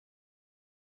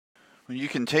Well, you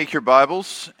can take your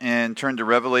Bibles and turn to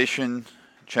Revelation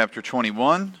chapter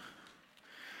 21.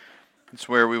 That's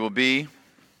where we will be.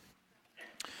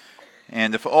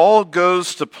 And if all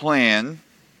goes to plan,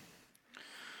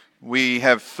 we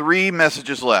have 3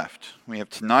 messages left. We have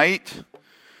tonight,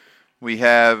 we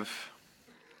have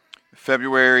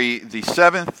February the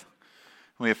 7th,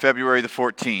 we have February the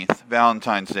 14th,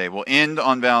 Valentine's Day. We'll end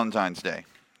on Valentine's Day.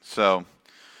 So,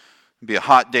 it'll be a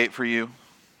hot date for you.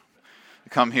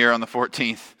 Come here on the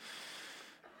 14th.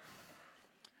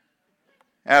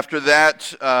 After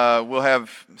that, we'll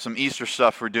have some Easter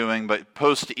stuff we're doing, but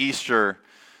post-Easter,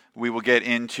 we will get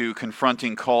into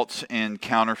confronting cults and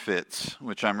counterfeits,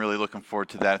 which I'm really looking forward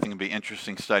to that. I think it'll be an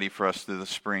interesting study for us through the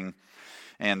spring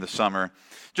and the summer.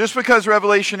 Just because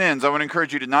Revelation ends, I want to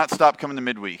encourage you to not stop coming to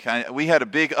midweek. We had a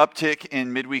big uptick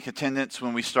in midweek attendance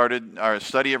when we started our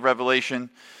study of Revelation.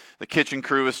 The kitchen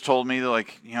crew has told me,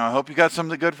 I hope you got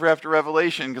something good for after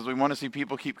Revelation because we want to see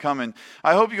people keep coming.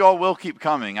 I hope you all will keep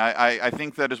coming. I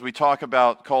think that as we talk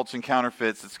about cults and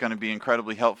counterfeits, it's going to be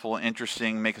incredibly helpful and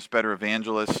interesting, make us better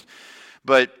evangelists.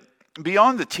 But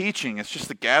beyond the teaching, it's just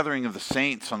the gathering of the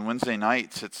saints on Wednesday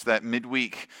nights. It's that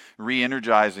midweek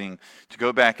re-energizing to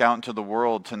go back out into the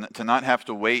world, to not have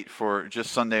to wait for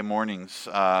just Sunday mornings.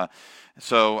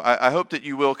 So I hope that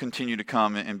you will continue to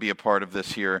come and be a part of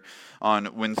this here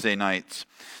on Wednesday nights.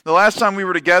 The last time we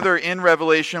were together in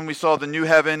Revelation, we saw the new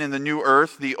heaven and the new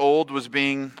earth. The old was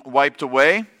being wiped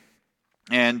away.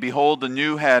 And behold, the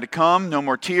new had come. No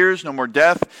more tears, no more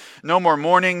death, no more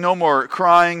mourning, no more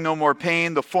crying, no more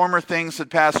pain. The former things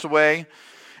had passed away.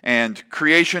 And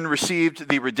creation received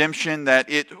the redemption that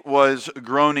it was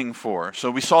groaning for.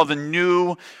 So we saw the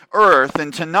new earth,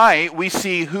 and tonight we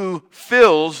see who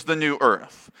fills the new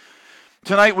earth.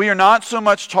 Tonight we are not so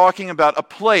much talking about a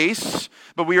place,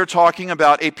 but we are talking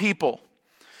about a people.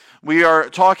 We are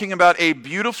talking about a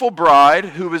beautiful bride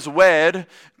who is wed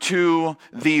to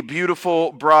the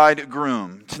beautiful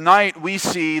bridegroom. Tonight we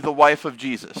see the wife of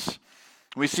Jesus.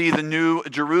 We see the new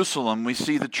Jerusalem. We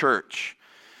see the church.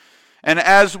 And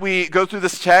as we go through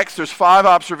this text, there's 5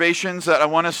 observations that I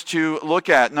want us to look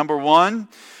at. Number 1,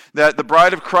 that the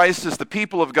bride of Christ is the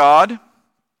people of God.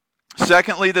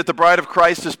 Secondly, that the bride of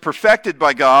Christ is perfected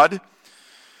by God.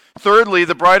 Thirdly,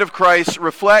 the bride of Christ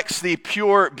reflects the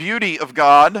pure beauty of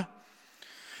God.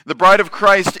 The bride of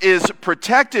Christ is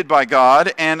protected by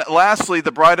God. And lastly,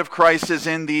 the bride of Christ is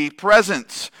in the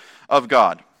presence of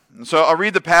God. And so I'll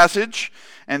read the passage,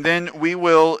 and then we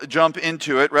will jump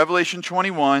into it. Revelation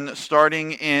 21,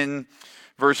 starting in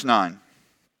verse 9.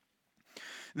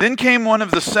 Then came one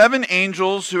of the 7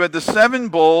 angels who had the 7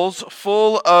 bowls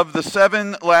full of the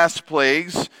 7 last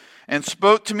plagues, and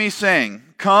spoke to me, saying,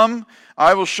 Come,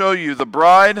 I will show you the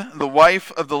bride, the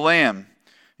wife of the Lamb.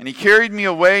 And he carried me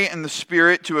away in the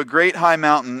Spirit to a great high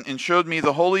mountain, and showed me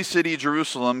the holy city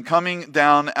Jerusalem, coming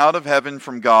down out of heaven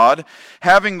from God,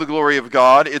 having the glory of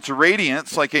God, its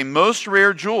radiance like a most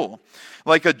rare jewel,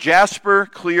 like a jasper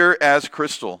clear as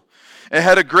crystal. It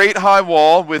had a great high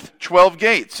wall with 12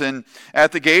 gates, and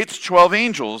at the gates 12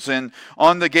 angels, and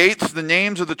on the gates the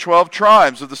names of the 12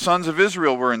 tribes of the sons of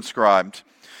Israel were inscribed.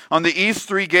 On the east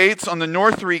 3 gates, on the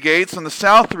north 3 gates, on the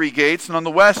south 3 gates, and on the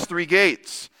west 3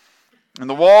 gates. And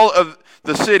the wall of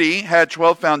the city had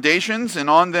 12 foundations, and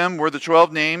on them were the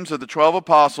 12 names of the 12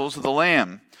 apostles of the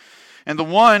Lamb. And the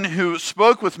one who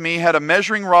spoke with me had a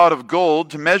measuring rod of gold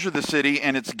to measure the city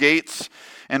and its gates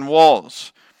and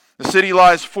walls. The city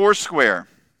lies 4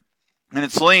 and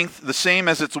its length the same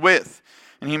as its width.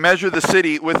 And he measured the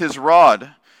city with his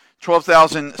rod,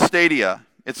 12,000 stadia.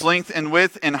 Its length and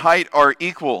width and height are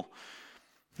equal.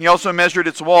 He also measured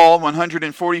its wall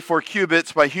 144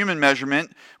 cubits by human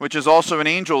measurement, which is also an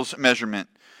angel's measurement.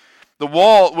 The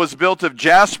wall was built of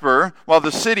jasper, while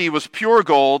the city was pure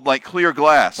gold like clear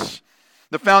glass.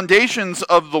 The foundations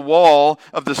of the wall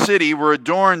of the city were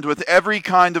adorned with every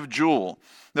kind of jewel.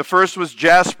 The first was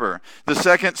jasper, the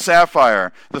second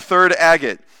sapphire, the third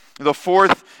agate, the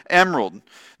fourth emerald,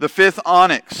 the fifth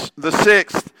onyx, the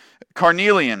sixth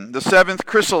carnelian, the 7th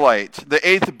chrysolite, the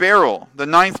 8th beryl, the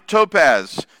 9th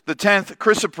topaz, the 10th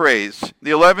chrysoprase,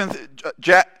 the 11th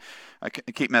I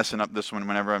keep messing up this one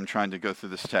whenever I'm trying to go through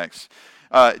this text.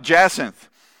 Jacinth,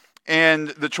 and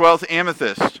the 12th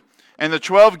amethyst. And the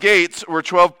 12 gates were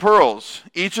 12 pearls,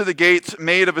 each of the gates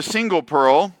made of a single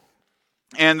pearl.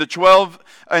 And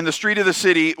the street of the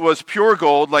city was pure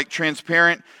gold like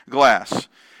transparent glass.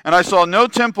 And I saw no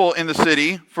temple in the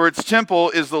city, for its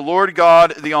temple is the Lord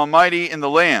God, the Almighty, and the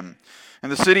Lamb.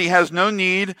 And the city has no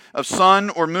need of sun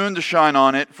or moon to shine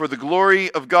on it, for the glory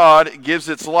of God gives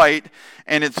its light,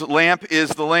 and its lamp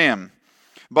is the Lamb.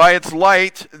 By its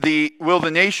light will the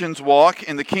nations walk,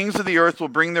 and the kings of the earth will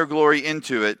bring their glory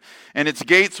into it. And its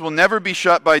gates will never be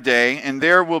shut by day, and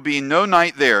there will be no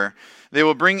night there. They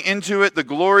will bring into it the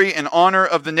glory and honor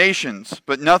of the nations,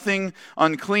 but nothing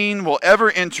unclean will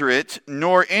ever enter it,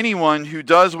 nor anyone who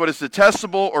does what is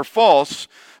detestable or false,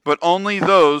 but only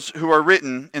those who are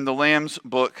written in the Lamb's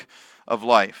book of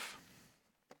life.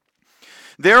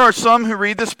 There are some who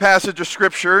read this passage of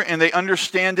Scripture and they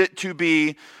understand it to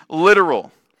be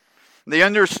literal. They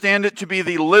understand it to be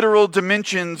the literal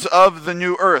dimensions of the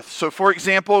new earth. So, for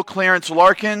example, Clarence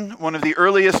Larkin, one of the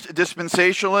earliest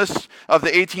dispensationalists of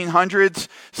the 1800s,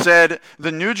 said,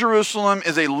 "The New Jerusalem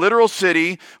is a literal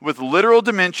city with literal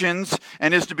dimensions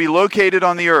and is to be located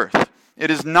on the earth.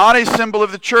 It is not a symbol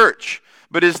of the church,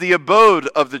 but is the abode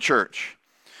of the church."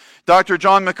 Dr.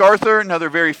 John MacArthur, another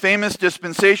very famous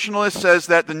dispensationalist, says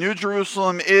that the New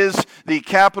Jerusalem is the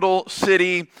capital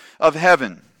city of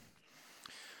heaven.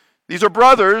 These are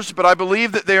brothers, but I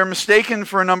believe that they are mistaken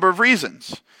for a number of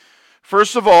reasons.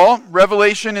 First of all,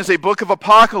 Revelation is a book of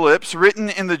apocalypse written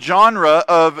in the genre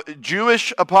of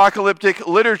Jewish apocalyptic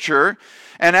literature,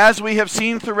 and as we have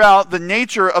seen throughout, the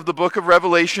nature of the book of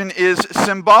Revelation is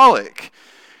symbolic.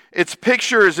 It's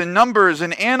pictures and numbers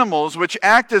and animals which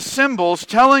act as symbols,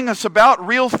 telling us about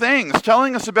real things,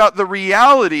 telling us about the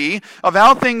reality of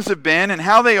how things have been and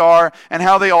how they are and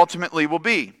how they ultimately will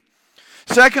be.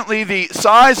 Secondly, the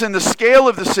size and the scale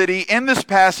of the city in this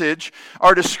passage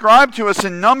are described to us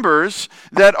in numbers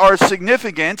that are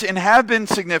significant and have been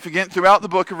significant throughout the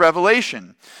book of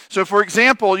Revelation. So, for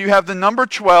example, you have the number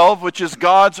 12, which is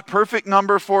God's perfect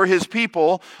number for his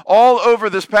people, all over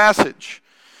this passage.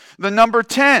 The number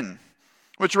 10,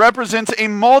 which represents a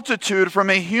multitude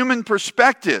from a human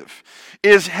perspective,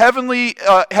 is heavily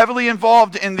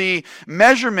involved in the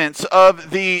measurements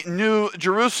of the New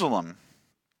Jerusalem.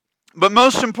 But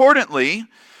most importantly,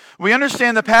 we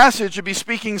understand the passage to be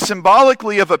speaking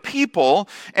symbolically of a people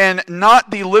and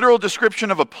not the literal description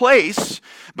of a place,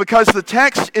 because the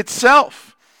text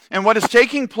itself and what is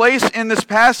taking place in this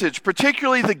passage,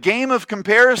 particularly the game of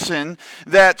comparison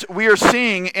that we are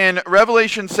seeing in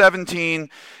Revelation 17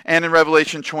 and in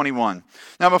Revelation 21.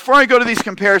 Now, before I go to these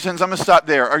comparisons, I'm going to stop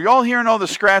there. Are you all hearing all the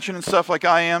scratching and stuff like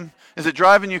I am? Is it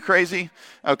driving you crazy?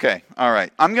 Okay, all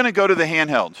right. I'm going to go to the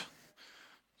handheld.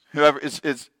 Whoever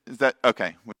is that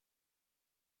okay?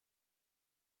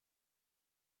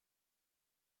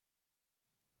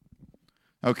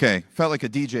 Okay, felt like a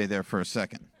DJ there for a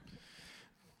second.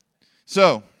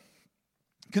 So,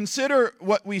 consider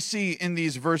what we see in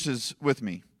these verses with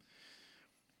me.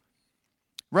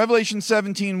 Revelation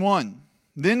 17:1.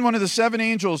 Then one of the seven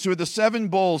angels who had the seven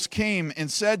bowls came and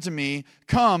said to me,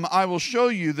 "Come, I will show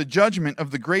you the judgment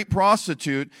of the great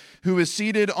prostitute who is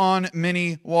seated on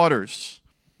many waters."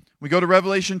 We go to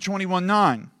Revelation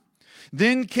 21:9.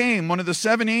 Then came one of the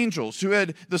seven angels who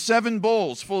had the seven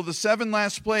bowls full of the seven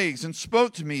last plagues and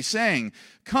spoke to me, saying,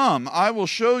 "Come, I will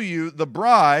show you the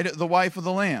bride, the wife of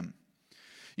the Lamb."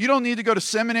 You don't need to go to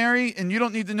seminary and you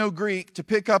don't need to know Greek to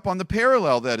pick up on the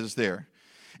parallel that is there.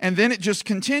 And then it just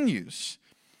continues.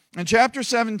 In chapter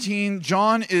 17,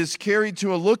 John is carried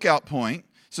to a lookout point.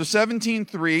 So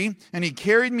 17:3, and he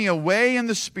carried me away in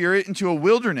the spirit into a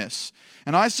wilderness.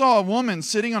 And I saw a woman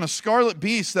sitting on a scarlet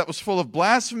beast that was full of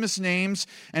blasphemous names,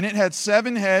 and it had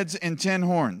 7 heads and 10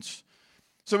 horns.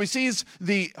 So he sees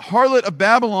the harlot of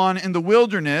Babylon in the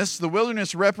wilderness. The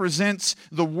wilderness represents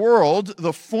the world,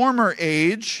 the former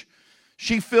age.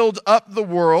 She filled up the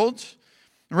world.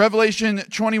 Revelation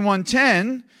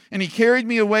 21:10, and he carried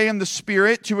me away in the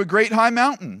spirit to a great high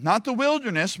mountain, not the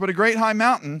wilderness, but a great high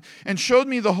mountain, and showed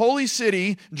me the holy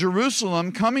city,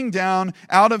 Jerusalem, coming down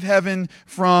out of heaven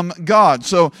from God.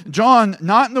 So John,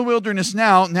 not in the wilderness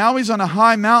now he's on a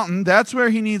high mountain. That's where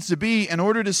he needs to be in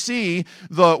order to see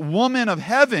the woman of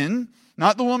heaven,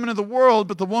 not the woman of the world,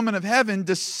 but the woman of heaven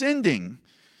descending.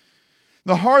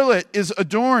 The harlot is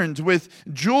adorned with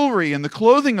jewelry and the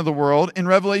clothing of the world in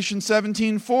Revelation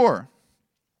 17:4.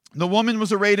 The woman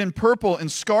was arrayed in purple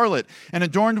and scarlet and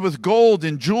adorned with gold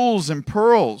and jewels and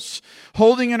pearls,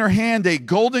 holding in her hand a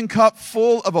golden cup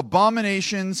full of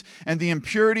abominations and the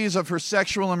impurities of her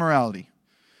sexual immorality.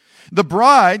 The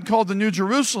bride, called the New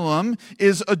Jerusalem,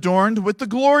 is adorned with the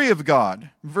glory of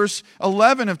God. Verse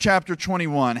 11 of chapter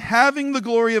 21, having the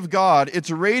glory of God, its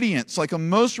radiance like a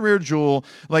most rare jewel,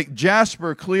 like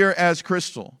jasper, clear as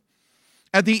crystal.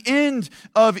 At the end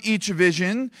of each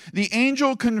vision, the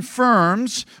angel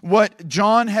confirms what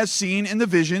John has seen in the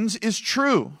visions is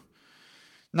true.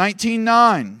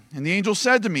 19:9, and the angel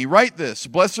said to me, "Write this,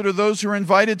 blessed are those who are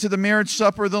invited to the marriage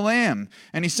supper of the Lamb."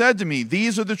 And he said to me,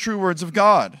 "These are the true words of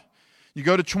God." You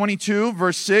go to 22,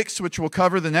 verse 6, which we'll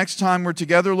cover the next time we're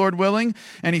together, Lord willing.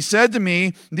 And he said to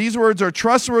me, these words are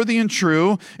trustworthy and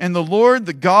true, and the Lord,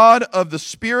 the God of the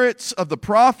spirits of the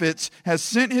prophets, has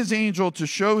sent his angel to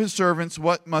show his servants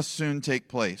what must soon take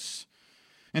place.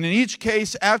 And in each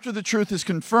case, after the truth is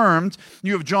confirmed,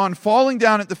 you have John falling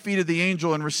down at the feet of the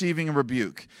angel and receiving a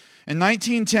rebuke. In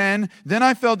 19:10, then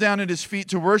I fell down at his feet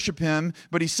to worship him,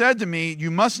 but he said to me,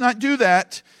 you must not do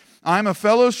that. I am a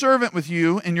fellow servant with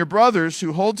you and your brothers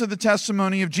who hold to the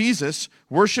testimony of Jesus.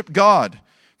 Worship God,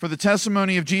 for the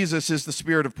testimony of Jesus is the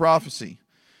spirit of prophecy.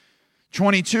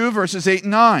 22, verses 8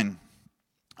 and 9.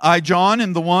 I, John,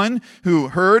 am the one who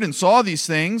heard and saw these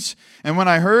things. And when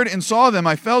I heard and saw them,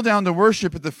 I fell down to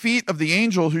worship at the feet of the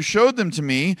angel who showed them to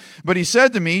me. But he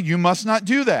said to me, you must not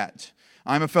do that.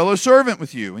 I am a fellow servant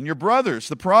with you and your brothers,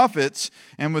 the prophets,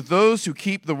 and with those who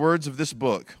keep the words of this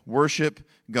book. Worship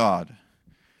God.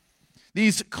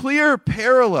 These clear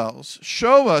parallels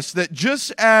show us that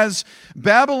just as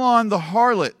Babylon the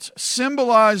harlot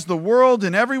symbolized the world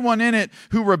and everyone in it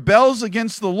who rebels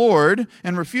against the Lord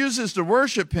and refuses to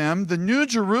worship him, the New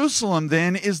Jerusalem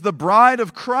then is the bride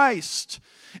of Christ,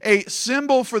 a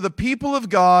symbol for the people of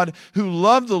God who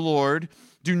love the Lord,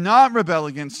 do not rebel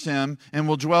against him, and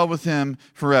will dwell with him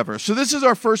forever. So this is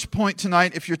our first point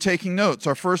tonight if you're taking notes,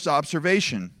 our first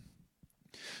observation.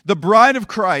 The bride of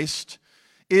Christ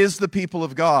is the people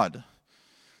of God.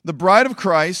 The bride of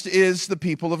Christ is the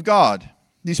people of God.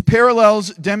 These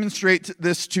parallels demonstrate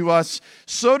this to us.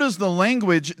 So does the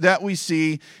language that we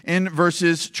see in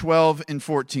verses 12 and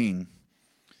 14.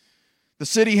 The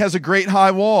city has a great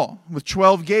high wall with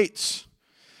 12 gates.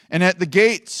 And at the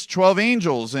gates, 12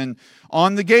 angels. And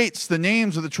on the gates, the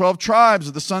names of the 12 tribes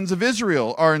of the sons of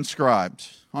Israel are inscribed.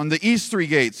 On the east 3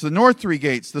 gates, the north 3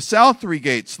 gates, the south 3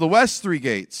 gates, the west 3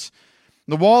 gates.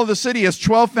 The wall of the city has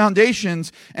 12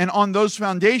 foundations, and on those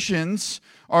foundations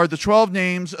are the 12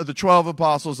 names of the 12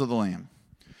 apostles of the Lamb.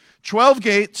 12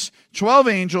 gates, 12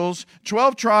 angels,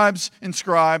 12 tribes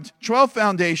inscribed, 12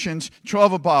 foundations,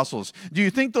 12 apostles. Do you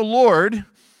think the Lord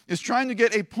is trying to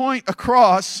get a point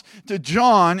across to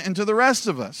John and to the rest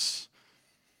of us?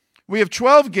 We have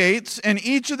 12 gates, and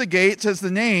each of the gates has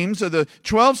the names of the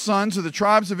 12 sons of the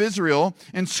tribes of Israel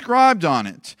inscribed on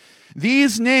it.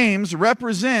 These names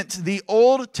represent the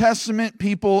Old Testament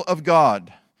people of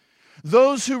God,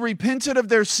 those who repented of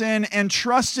their sin and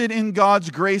trusted in God's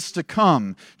grace to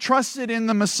come, trusted in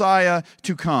the Messiah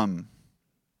to come.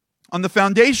 On the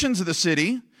foundations of the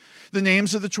city, the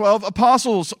names of the 12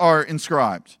 apostles are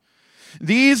inscribed.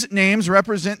 These names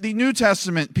represent the New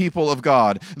Testament people of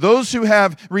God, those who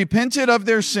have repented of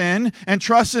their sin and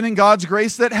trusted in God's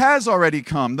grace that has already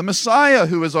come, the Messiah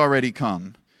who has already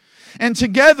come. And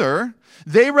together,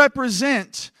 they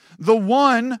represent the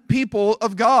one people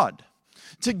of God.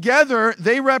 Together,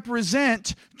 they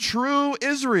represent true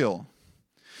Israel.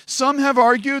 Some have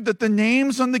argued that the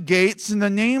names on the gates and the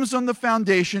names on the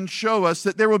foundation show us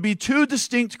that there will be two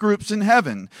distinct groups in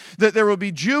heaven, that there will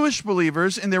be Jewish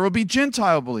believers and there will be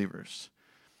Gentile believers.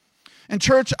 And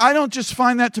church, I don't just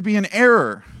find that to be an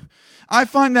error. I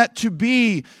find that to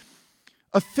be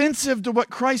offensive to what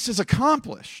Christ has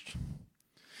accomplished.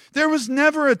 There was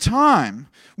never a time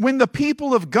when the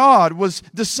people of God was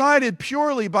decided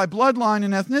purely by bloodline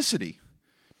and ethnicity.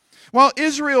 While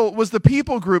Israel was the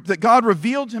people group that God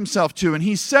revealed himself to, and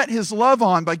he set his love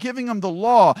on by giving them the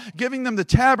law, giving them the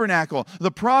tabernacle, the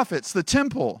prophets, the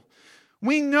temple,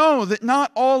 we know that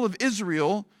not all of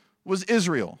Israel was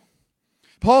Israel.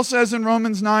 Paul says in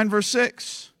Romans 9, verse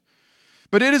 6,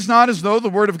 but it is not as though the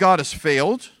word of God has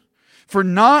failed, for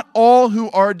not all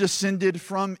who are descended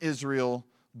from Israel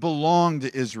belong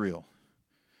to Israel.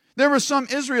 There were some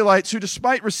Israelites who,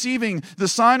 despite receiving the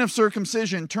sign of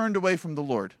circumcision, turned away from the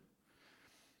Lord,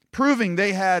 proving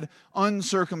they had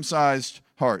uncircumcised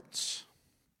hearts.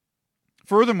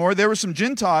 Furthermore, there were some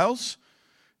Gentiles,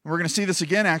 and we're going to see this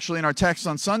again actually in our text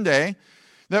on Sunday,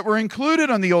 that were included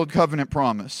on the Old Covenant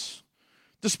promise,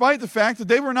 despite the fact that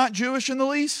they were not Jewish in the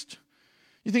least.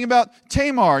 You think about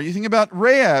Tamar, you think about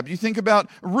Rahab, you think about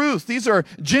Ruth. These are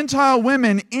Gentile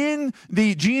women in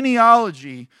the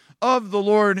genealogy of the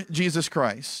Lord Jesus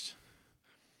Christ.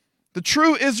 The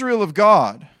true Israel of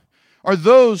God are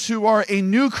those who are a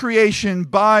new creation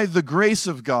by the grace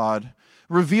of God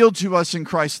revealed to us in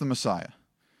Christ the Messiah.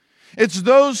 It's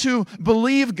those who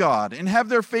believe God and have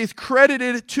their faith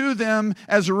credited to them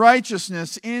as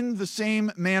righteousness in the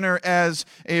same manner as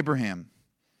Abraham.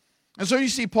 And so you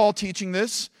see Paul teaching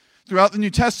this throughout the New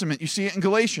Testament. You see it in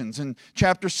Galatians in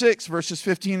chapter 6, verses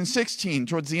 15 and 16,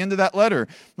 towards the end of that letter,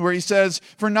 where he says,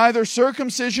 for neither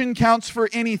circumcision counts for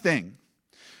anything,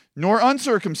 nor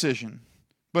uncircumcision,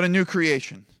 but a new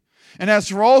creation. And as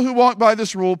for all who walk by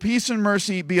this rule, peace and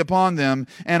mercy be upon them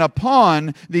and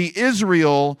upon the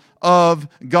Israel of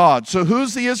God. So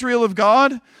who's the Israel of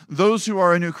God? Those who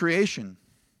are a new creation.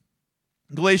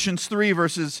 Galatians 3,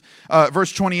 verse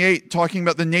 28, talking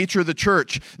about the nature of the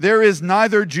church. There is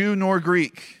neither Jew nor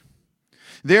Greek.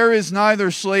 There is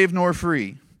neither slave nor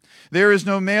free. There is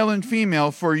no male and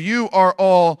female, for you are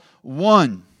all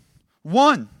one.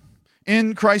 One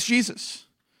in Christ Jesus.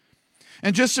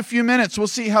 In just a few minutes, we'll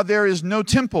see how there is no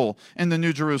temple in the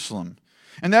New Jerusalem.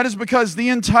 And that is because the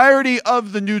entirety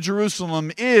of the New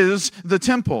Jerusalem is the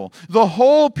temple. The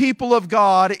whole people of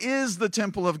God is the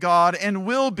temple of God and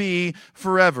will be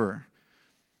forever.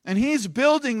 And he's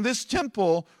building this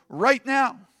temple right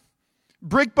now,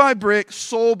 brick by brick,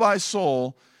 soul by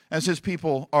soul, as his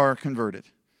people are converted.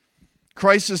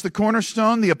 Christ is the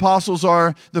cornerstone, the apostles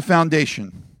are the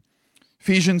foundation.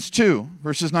 Ephesians 2,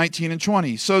 verses 19 and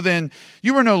 20. So then,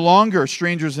 you are no longer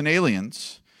strangers and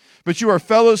aliens, but you are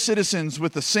fellow citizens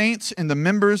with the saints and the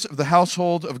members of the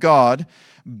household of God,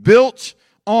 built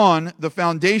on the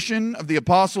foundation of the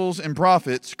apostles and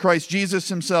prophets, Christ Jesus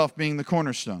himself being the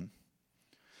cornerstone.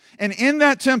 And in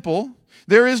that temple,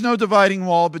 there is no dividing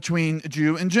wall between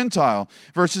Jew and Gentile.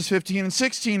 Verses 15 and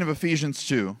 16 of Ephesians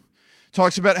 2.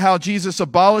 Talks about how Jesus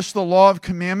abolished the law of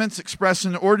commandments expressed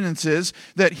in ordinances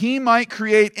that he might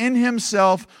create in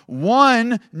himself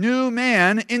one new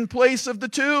man in place of the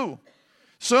two,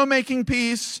 so making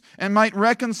peace and might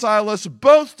reconcile us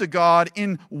both to God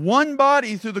in one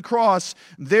body through the cross,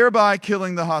 thereby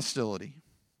killing the hostility.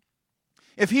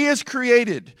 If he has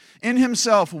created in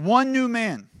himself one new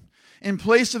man in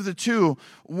place of the two,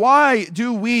 why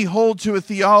do we hold to a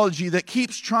theology that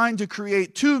keeps trying to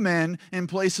create two men in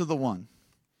place of the one?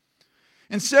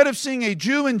 Instead of seeing a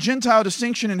Jew and Gentile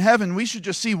distinction in heaven, we should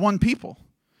just see one people.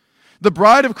 The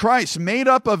bride of Christ, made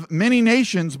up of many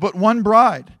nations, but one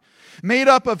bride. Made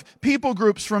up of people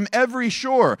groups from every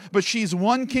shore, but she's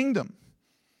one kingdom.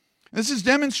 This is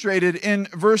demonstrated in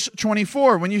verse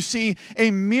 24 when you see a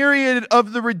myriad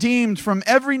of the redeemed from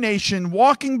every nation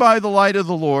walking by the light of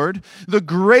the Lord, the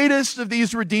greatest of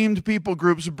these redeemed people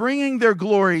groups bringing their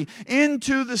glory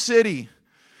into the city.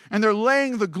 And they're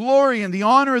laying the glory and the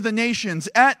honor of the nations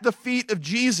at the feet of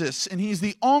Jesus, and he's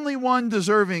the only one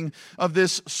deserving of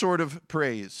this sort of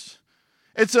praise.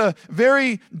 It's a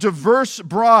very diverse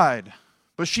bride,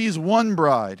 but she's one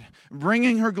bride,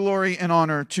 bringing her glory and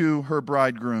honor to her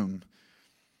bridegroom.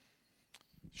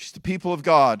 She's the people of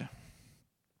God,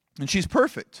 and she's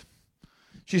perfect.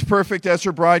 She's perfect as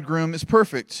her bridegroom is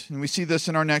perfect, and we see this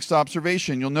in our next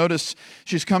observation. You'll notice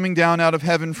she's coming down out of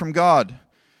heaven from God.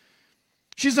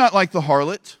 She's not like the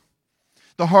harlot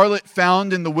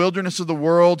found in the wilderness of the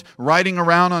world, riding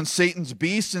around on Satan's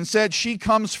beast. Instead, she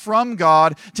comes from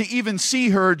God. To even see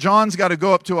her, John's got to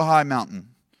go up to a high mountain.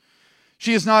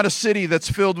 She is not a city that's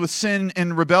filled with sin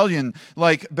and rebellion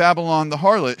like Babylon the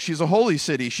harlot. She's a holy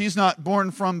city. She's not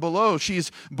born from below.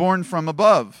 She's born from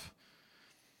above.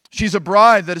 She's a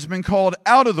bride that has been called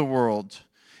out of the world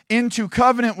into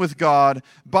covenant with God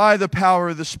by the power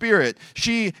of the Spirit.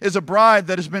 She is a bride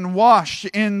that has been washed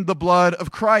in the blood of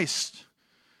Christ.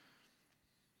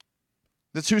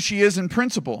 That's who she is in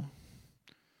principle.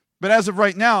 But as of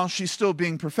right now, she's still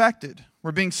being perfected.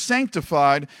 We're being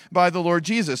sanctified by the Lord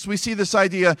Jesus. We see this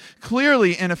idea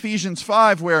clearly in Ephesians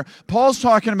 5, where Paul's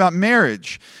talking about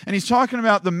marriage, and he's talking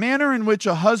about the manner in which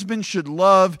a husband should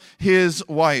love his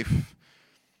wife.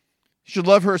 He should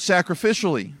love her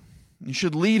sacrificially. You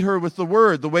should lead her with the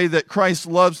word, the way that Christ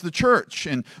loves the church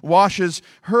and washes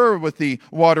her with the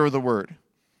water of the word.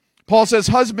 Paul says,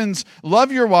 husbands,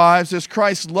 love your wives as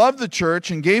Christ loved the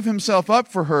church and gave himself up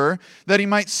for her, that he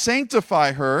might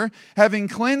sanctify her, having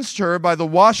cleansed her by the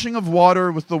washing of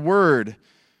water with the word,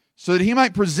 so that he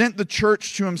might present the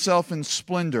church to himself in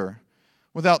splendor,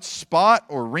 without spot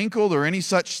or wrinkle or any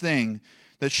such thing,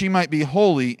 that she might be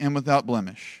holy and without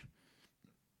blemish.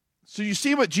 So you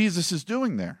see what Jesus is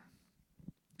doing there.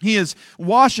 He is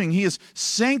washing, he is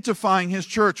sanctifying his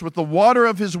church with the water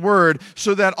of his word,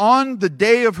 so that on the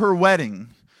day of her wedding,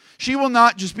 she will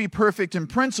not just be perfect in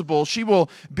principle, she will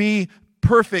be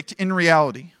perfect in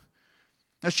reality.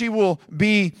 That she will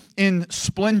be in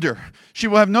splendor. She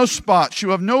will have no spots, she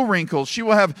will have no wrinkles, she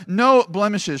will have no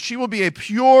blemishes. She will be a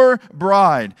pure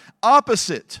bride,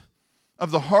 opposite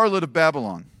of the harlot of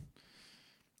Babylon.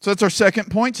 So that's our second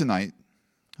point tonight.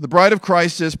 The bride of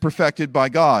Christ is perfected by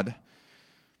God.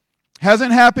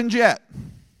 Hasn't happened yet.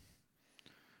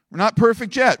 We're not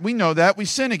perfect yet. We know that. We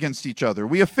sin against each other.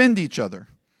 We offend each other.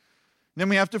 Then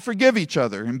we have to forgive each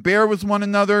other and bear with one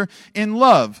another in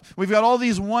love. We've got all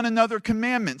these one another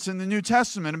commandments in the New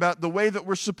Testament about the way that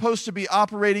we're supposed to be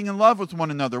operating in love with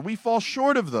one another. We fall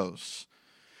short of those.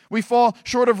 We fall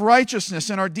short of righteousness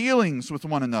in our dealings with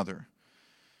one another.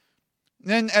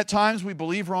 Then at times we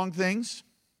believe wrong things.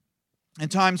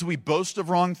 At times we boast of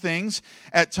wrong things.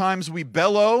 At times we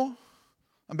bellow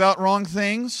about wrong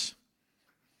things.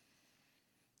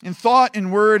 In thought,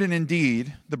 in word, and in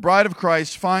deed, the bride of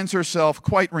Christ finds herself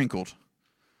quite wrinkled,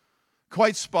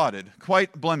 quite spotted,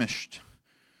 quite blemished.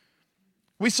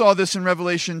 We saw this in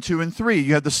Revelation 2 and 3.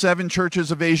 You had the 7 churches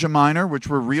of Asia Minor, which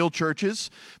were real churches,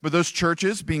 but those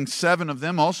churches, being 7 of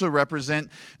them, also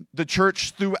represent the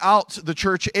church throughout the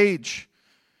church age.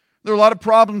 There were a lot of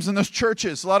problems in those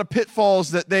churches, a lot of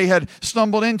pitfalls that they had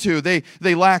stumbled into.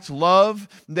 They lacked love.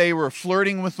 They were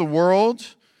flirting with the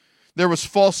world. There was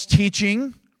false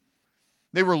teaching.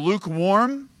 They were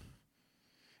lukewarm.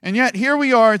 And yet here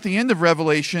we are at the end of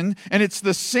Revelation, and it's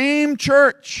the same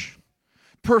church,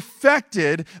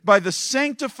 perfected by the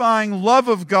sanctifying love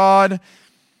of God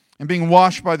and being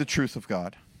washed by the truth of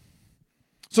God.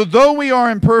 So though we are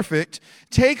imperfect,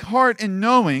 take heart in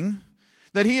knowing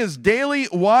that He is daily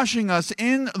washing us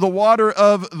in the water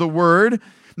of the Word,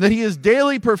 that He is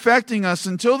daily perfecting us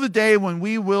until the day when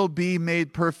we will be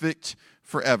made perfect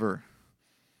forever.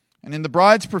 And in the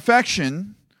bride's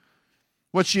perfection,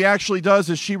 what she actually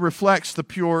does is she reflects the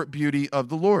pure beauty of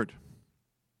the Lord.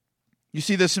 You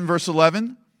see this in verse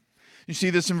 11. You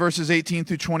see this in verses 18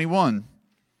 through 21.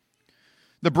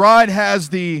 The bride has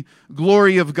the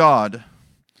glory of God.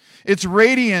 Its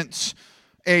radiance,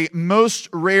 a most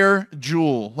rare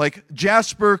jewel, like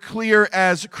jasper, clear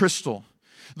as crystal.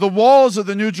 The walls of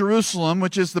the New Jerusalem,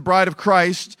 which is the bride of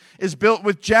Christ, is built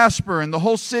with jasper, and the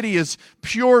whole city is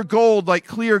pure gold like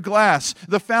clear glass.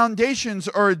 The foundations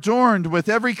are adorned with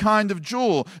every kind of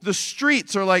jewel. The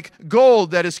streets are like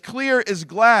gold that is clear as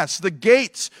glass. The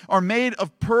gates are made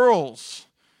of pearls.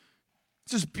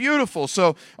 This is beautiful.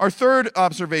 So our third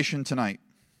observation tonight.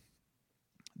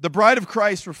 The bride of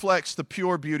Christ reflects the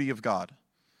pure beauty of God.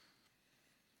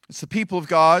 It's the people of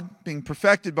God being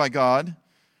perfected by God.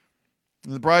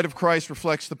 And the bride of Christ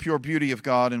reflects the pure beauty of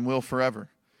God and will forever.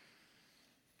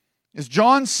 As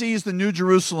John sees the New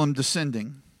Jerusalem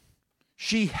descending,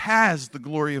 she has the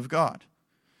glory of God.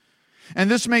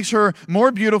 And this makes her more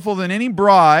beautiful than any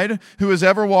bride who has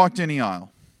ever walked any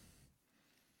aisle.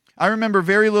 I remember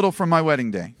very little from my wedding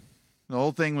day. The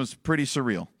whole thing was pretty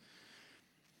surreal.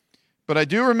 But I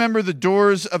do remember the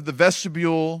doors of the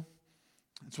vestibule.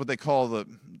 It's what they call the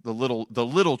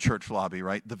little church lobby,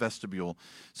 right? The vestibule.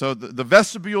 So the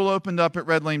vestibule opened up at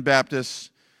Red Lane Baptist,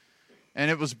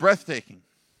 and it was breathtaking.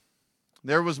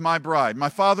 There was my bride. My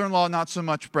father-in-law, not so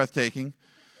much breathtaking.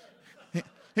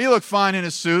 He looked fine in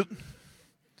his suit.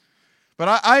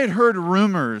 But I had heard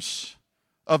rumors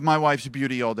of my wife's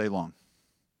beauty all day long.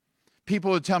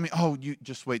 People would tell me, oh, you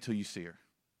just wait till you see her.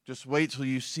 Just wait till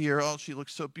you see her. Oh, she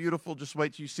looks so beautiful. Just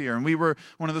wait till you see her. And we were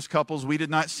one of those couples. We did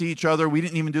not see each other. We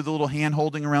didn't even do the little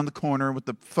hand-holding around the corner with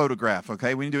the photograph,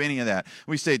 okay? We didn't do any of that.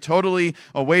 We stayed totally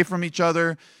away from each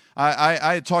other.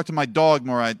 I had talked to my dog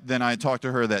more than I had talked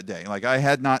to her that day. Like, I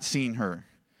had not seen her.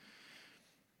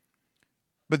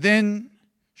 But then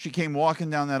she came walking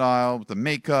down that aisle with the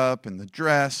makeup and the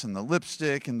dress and the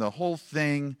lipstick and the whole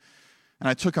thing. And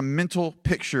I took a mental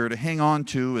picture to hang on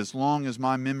to as long as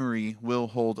my memory will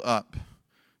hold up.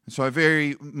 And so I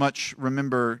very much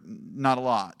remember, not a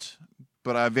lot,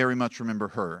 but I very much remember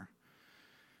her.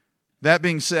 That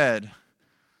being said,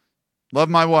 love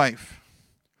my wife.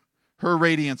 Her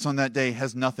radiance on that day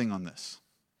has nothing on this.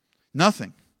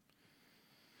 Nothing.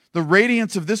 The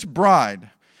radiance of this bride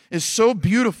is so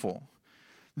beautiful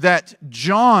that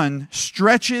John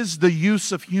stretches the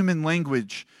use of human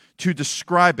language to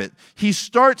describe it. He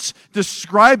starts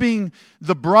describing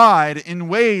the bride in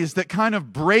ways that kind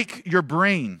of break your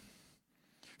brain.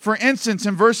 For instance,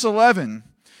 in verse 11,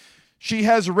 she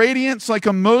has radiance like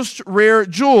a most rare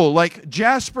jewel, like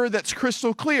jasper that's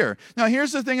crystal clear. Now,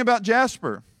 here's the thing about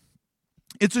jasper.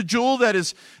 It's a jewel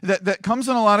that comes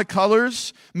in a lot of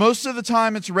colors. Most of the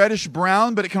time it's reddish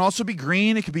brown, but it can also be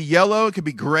green, it could be yellow, it could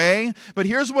be gray. But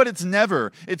here's what it's never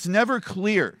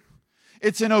clear.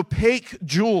 It's an opaque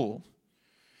jewel.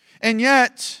 And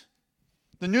yet,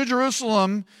 the New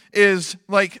Jerusalem is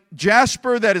like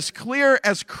jasper that is clear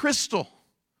as crystal.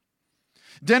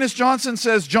 Dennis Johnson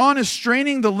says, John is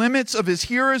straining the limits of his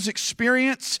hearer's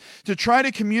experience to try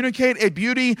to communicate a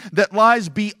beauty that lies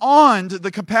beyond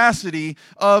the capacity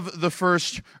of the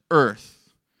first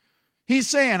earth. He's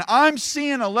saying, I'm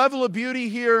seeing a level of beauty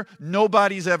here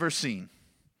nobody's ever seen.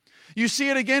 You see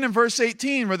it again in verse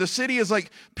 18, where the city is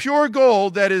like pure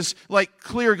gold that is like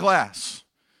clear glass.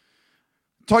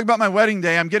 Talking about my wedding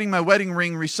day, I'm getting my wedding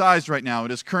ring resized right now.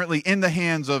 It is currently in the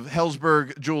hands of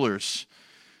Hellsberg Jewelers.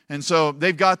 And so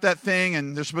they've got that thing,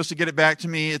 and they're supposed to get it back to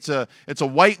me. It's a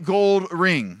white gold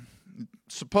ring,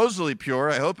 supposedly pure.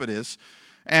 I hope it is.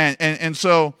 And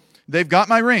so they've got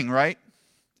my ring, right?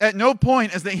 At no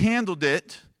point as they handled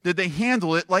it did they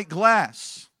handle it like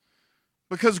glass,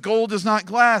 because gold is not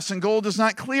glass, and gold is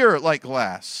not clear like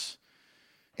glass.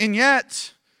 And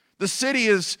yet, the city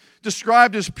is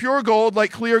described as pure gold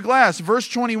like clear glass. Verse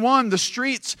 21, the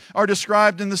streets are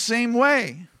described in the same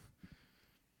way.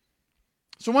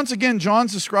 So once again,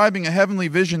 John's describing a heavenly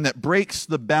vision that breaks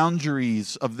the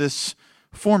boundaries of this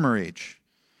former age.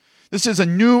 This is a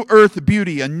new earth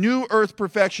beauty, a new earth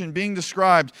perfection being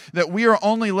described that we are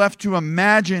only left to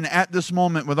imagine at this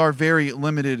moment with our very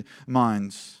limited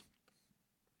minds.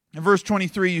 In verse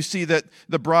 23, you see that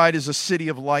the bride is a city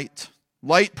of light.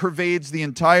 Light pervades the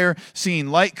entire scene.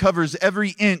 Light covers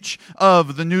every inch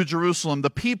of the New Jerusalem. The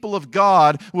people of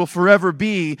God will forever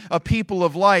be a people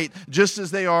of light, just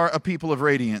as they are a people of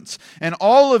radiance. And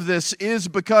all of this is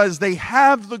because they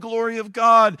have the glory of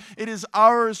God. It is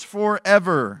ours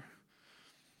forever.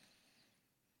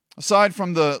 Aside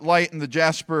from the light and the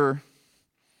jasper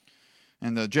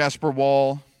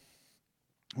wall,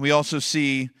 we also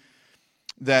see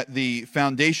that the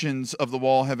foundations of the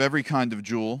wall have every kind of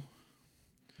jewel.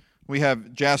 We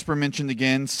have jasper mentioned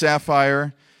again,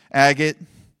 sapphire, agate,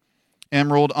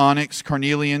 emerald, onyx,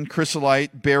 carnelian,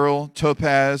 chrysolite, beryl,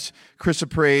 topaz,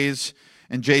 chrysoprase,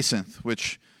 and jacinth,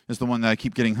 which is the one that I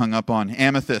keep getting hung up on,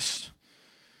 amethyst.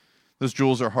 Those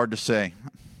jewels are hard to say.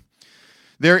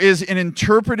 There is an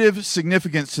interpretive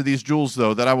significance to these jewels,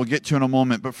 though, that I will get to in a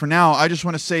moment. But for now, I just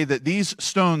want to say that these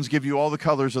stones give you all the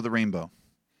colors of the rainbow.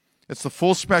 It's the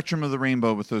full spectrum of the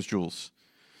rainbow with those jewels.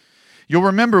 You'll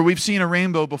remember we've seen a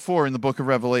rainbow before in the book of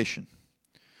Revelation.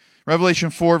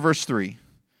 Revelation 4, verse 3.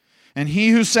 And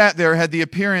he who sat there had the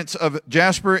appearance of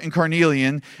jasper and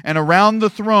carnelian, and around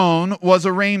the throne was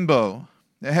a rainbow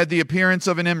that had the appearance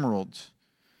of an emerald.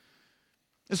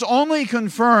 This only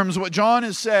confirms what John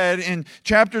has said in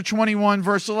chapter 21,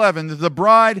 verse 11, that the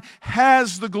bride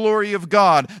has the glory of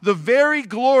God. The very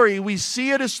glory we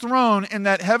see at his throne in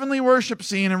that heavenly worship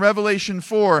scene in Revelation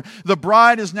 4, the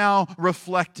bride is now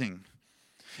reflecting.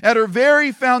 At her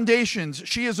very foundations,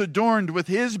 she is adorned with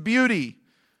his beauty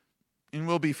and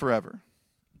will be forever.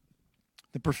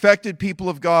 The perfected people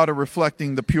of God are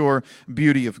reflecting the pure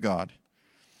beauty of God.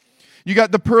 You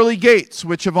got the pearly gates,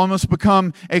 which have almost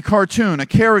become a cartoon, a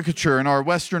caricature in our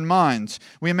Western minds.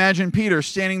 We imagine Peter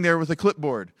standing there with a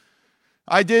clipboard.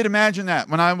 I did imagine that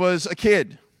when I was a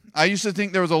kid. I used to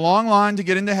think there was a long line to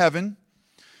get into heaven,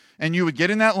 and you would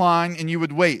get in that line and you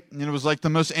would wait. And it was like the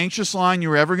most anxious line you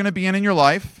were ever going to be in your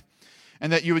life.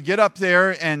 And that you would get up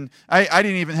there, and I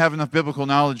didn't even have enough biblical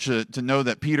knowledge to know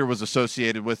that Peter was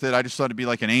associated with it. I just thought it'd be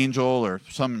like an angel or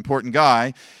some important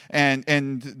guy.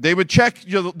 And they would check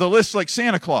the list like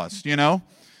Santa Claus,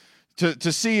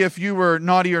 to see if you were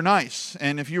naughty or nice.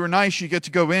 And if you were nice, you get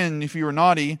to go in. If you were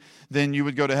naughty, then you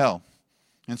would go to hell.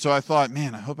 And so I thought,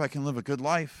 man, I hope I can live a good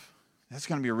life. That's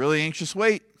going to be a really anxious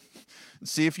wait.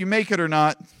 See if you make it or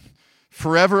not.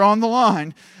 Forever on the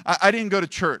line. I didn't go to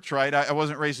church, right? I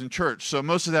wasn't raised in church. So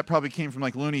most of that probably came from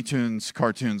like Looney Tunes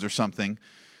cartoons or something.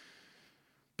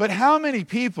 But how many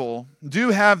people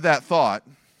do have that thought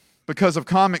because of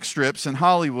comic strips and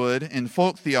Hollywood and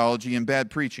folk theology and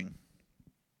bad preaching?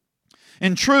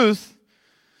 In truth,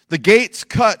 the gates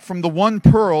cut from the one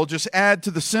pearl just add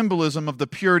to the symbolism of the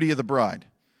purity of the bride.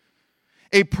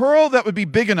 A pearl that would be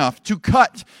big enough to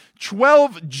cut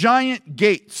 12 giant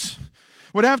gates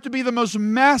would have to be the most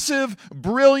massive,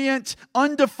 brilliant,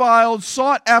 undefiled,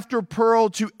 sought-after pearl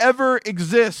to ever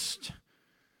exist.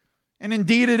 And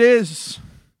indeed it is.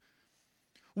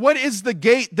 What is the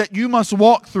gate that you must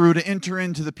walk through to enter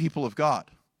into the people of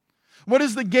God? What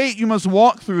is the gate you must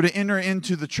walk through to enter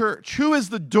into the church? Who is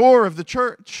the door of the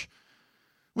church?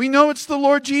 We know it's the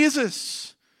Lord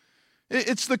Jesus.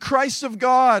 It's the Christ of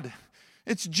God.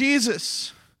 It's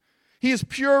Jesus. He is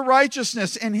pure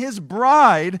righteousness, and his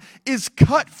bride is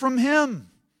cut from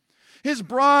him. His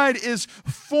bride is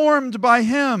formed by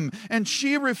him, and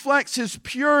she reflects his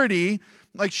purity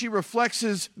like she reflects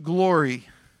his glory.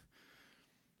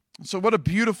 So what a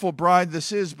beautiful bride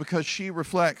this is, because she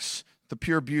reflects the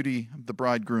pure beauty of the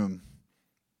bridegroom.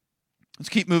 Let's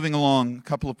keep moving along. A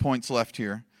couple of points left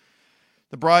here.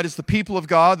 The bride is the people of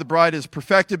God. The bride is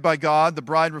perfected by God. The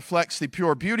bride reflects the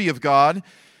pure beauty of God.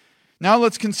 Now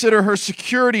let's consider her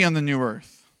security on the new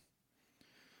earth.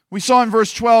 We saw in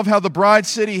verse 12 how the bride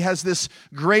city has this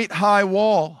great high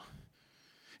wall.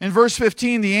 In verse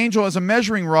 15, the angel has a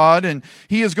measuring rod, and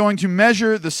he is going to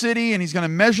measure the city, and he's going to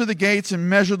measure the gates and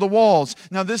measure the walls.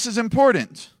 Now, this is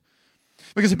important,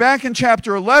 because back in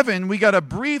chapter 11, we got a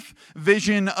brief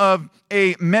vision of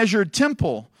a measured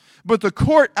temple. But the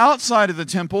court outside of the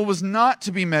temple was not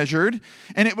to be measured,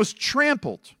 and it was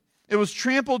trampled. It was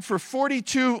trampled for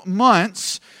 42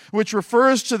 months, which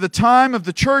refers to the time of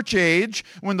the church age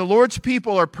when the Lord's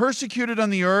people are persecuted on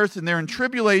the earth and they're in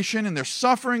tribulation and they're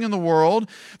suffering in the world.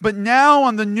 But now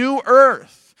on the new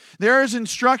earth, there is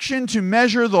instruction to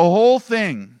measure the whole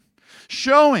thing,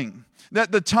 showing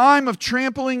that the time of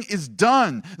trampling is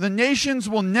done. The nations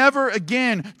will never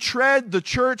again tread the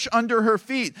church under her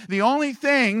feet. The only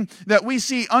thing that we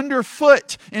see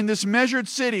underfoot in this measured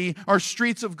city are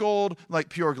streets of gold like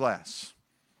pure glass.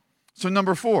 So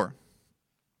number 4,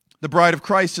 the bride of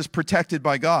Christ is protected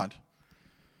by God.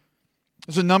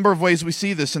 There's a number of ways we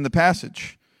see this in the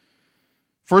passage.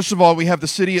 First of all, we have the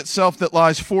city itself that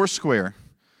lies foursquare.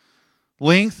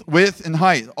 Length, width, and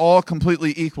height, all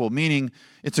completely equal, meaning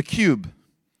it's a cube.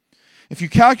 If you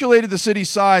calculated the city's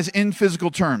size in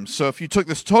physical terms, so if you took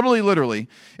this totally literally,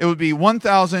 it would be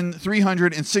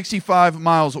 1,365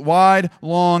 miles wide,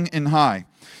 long, and high.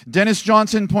 Dennis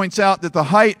Johnson points out that the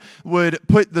height would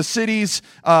put the city's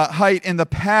height in the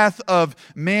path of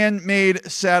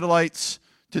man-made satellites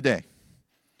today.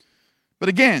 But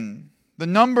again, the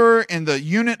number and the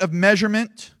unit of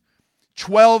measurement,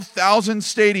 12,000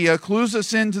 stadia, clues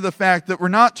us into the fact that we're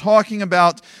not talking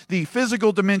about the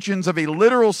physical dimensions of a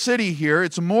literal city here.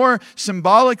 It's more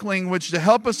symbolic language to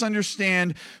help us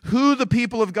understand who the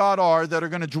people of God are that are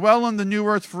going to dwell on the new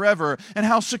earth forever and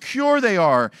how secure they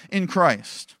are in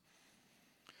Christ.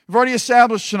 We've already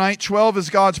established tonight 12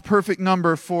 is God's perfect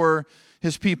number for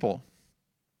his people.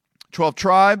 12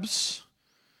 tribes,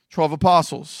 12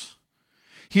 apostles.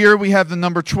 Here we have the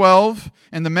number 12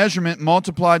 and the measurement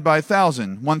multiplied by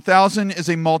 1,000. 1,000 is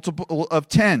a multiple of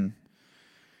 10.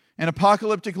 In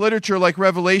apocalyptic literature like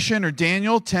Revelation or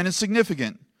Daniel, 10 is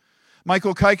significant.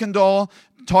 Michael Kuykendall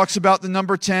talks about the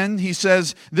number 10. He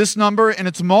says, this number and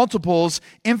its multiples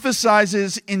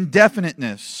emphasizes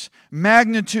indefiniteness,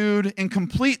 magnitude, and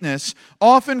completeness,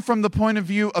 often from the point of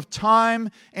view of time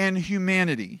and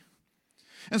humanity.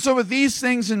 And so with these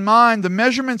things in mind, the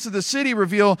measurements of the city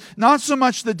reveal not so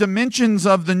much the dimensions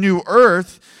of the new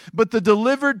earth, but the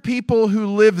delivered people who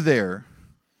live there.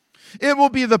 It will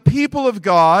be the people of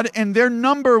God, and their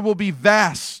number will be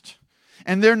vast,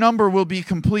 and their number will be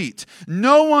complete.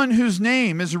 No one whose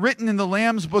name is written in the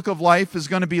Lamb's book of life is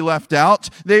going to be left out.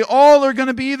 They all are going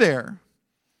to be there.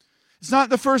 It's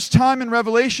not the first time in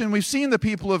Revelation we've seen the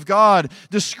people of God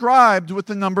described with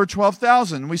the number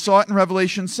 12,000. We saw it in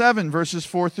Revelation 7, verses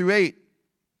 4 through 8.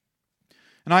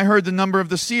 And I heard the number of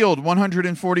the sealed,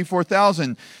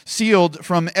 144,000, sealed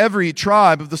from every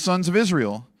tribe of the sons of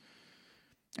Israel.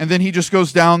 And then he just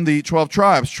goes down the 12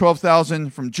 tribes.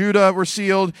 12,000 from Judah were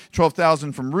sealed,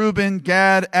 12,000 from Reuben,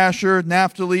 Gad, Asher,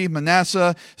 Naphtali,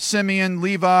 Manasseh, Simeon,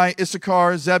 Levi,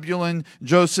 Issachar, Zebulun,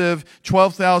 Joseph.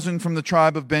 12,000 from the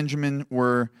tribe of Benjamin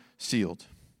were sealed.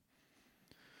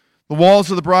 The walls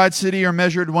of the bride city are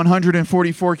measured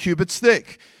 144 cubits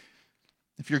thick.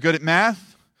 If you're good at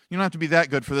math, you don't have to be that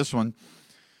good for this one.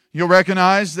 You'll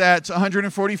recognize that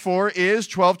 144 is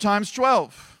 12 times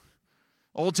 12.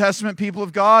 Old Testament people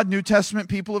of God, New Testament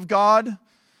people of God,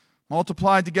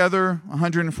 multiplied together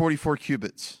 144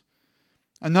 cubits.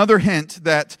 Another hint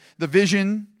that the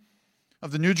vision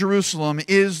of the New Jerusalem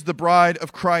is the bride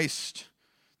of Christ.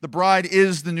 The bride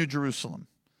is the New Jerusalem.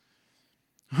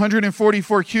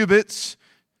 144 cubits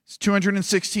is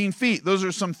 216 feet. Those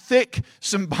are some thick,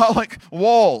 symbolic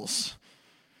walls.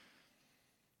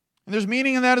 And there's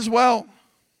meaning in that as well.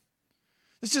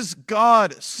 This is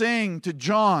God saying to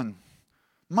John,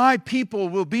 my people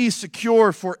will be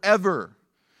secure forever.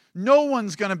 No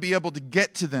one's going to be able to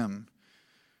get to them.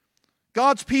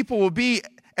 God's people will be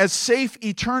as safe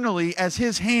eternally as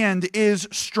his hand is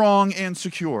strong and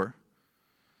secure.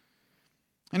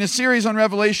 In his series on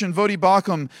Revelation, Vodi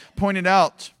Bakum pointed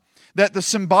out that the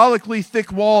symbolically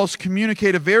thick walls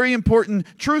communicate a very important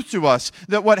truth to us,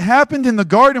 that what happened in the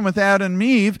garden with Adam and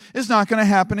Eve is not going to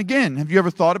happen again. Have you ever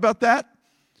thought about that?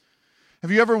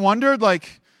 Have you ever wondered,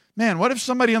 man, what if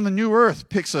somebody on the new earth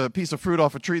picks a piece of fruit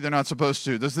off a tree they're not supposed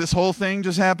to? Does this whole thing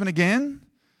just happen again?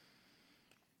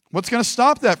 What's going to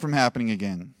stop that from happening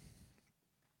again?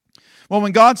 Well,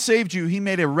 when God saved you, he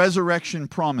made a resurrection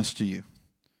promise to you.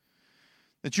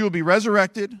 That you will be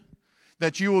resurrected,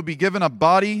 that you will be given a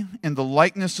body in the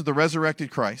likeness of the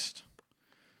resurrected Christ.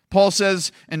 Paul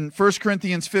says in 1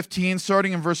 Corinthians 15,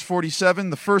 starting in verse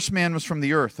 47, the first man was from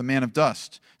the earth, a man of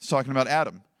dust. He's talking about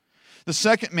Adam. The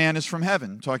second man is from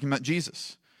heaven, talking about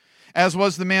Jesus. As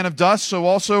was the man of dust, so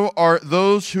also are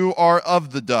those who are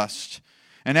of the dust.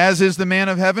 And as is the man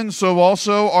of heaven, so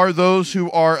also are those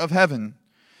who are of heaven.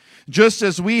 Just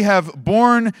as we have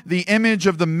borne the image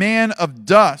of the man of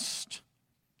dust.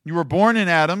 You were born in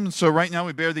Adam, so right now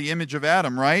we bear the image of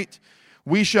Adam, right?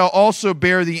 We shall also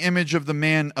bear the image of the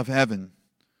man of heaven.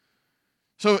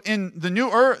 So in the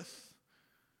new earth,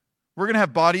 we're going to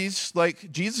have bodies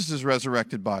like Jesus'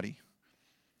 resurrected body.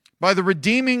 By the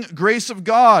redeeming grace of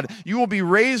God, you will be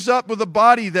raised up with a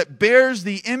body that bears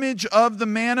the image of the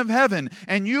man of heaven,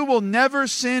 and you will never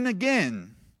sin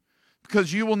again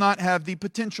because you will not have the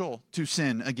potential to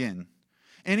sin again,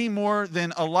 any more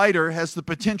than a lighter has the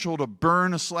potential to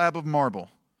burn a slab of marble.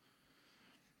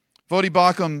 Voddie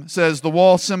Baucham says the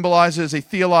wall symbolizes a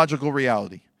theological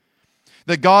reality,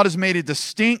 that God has made a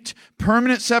distinct,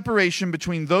 permanent separation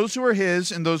between those who are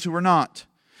His and those who are not.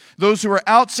 Those who are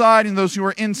outside and those who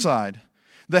are inside.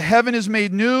 The heaven is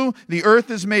made new, the earth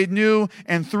is made new,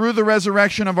 and through the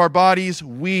resurrection of our bodies,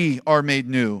 we are made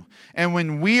new. And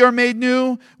when we are made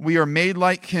new, we are made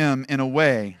like Him in a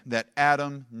way that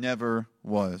Adam never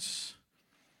was.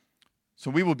 So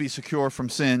we will be secure from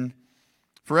sin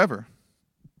forever.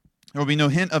 There will be no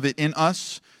hint of it in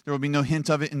us. There will be no hint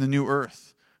of it in the new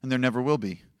earth, and there never will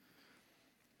be.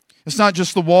 It's not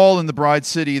just the wall in the bride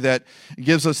city that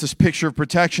gives us this picture of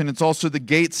protection. It's also the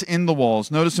gates in the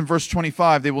walls. Notice in verse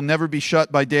 25, they will never be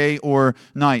shut by day or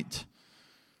night.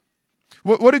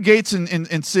 What do gates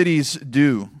in cities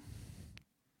do?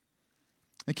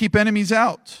 They keep enemies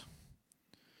out.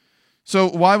 So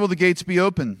why will the gates be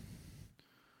open?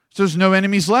 So there's no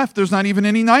enemies left. There's not even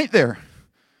any night there.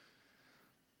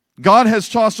 God has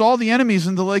tossed all the enemies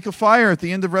into the lake of fire at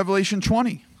the end of Revelation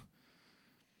 20.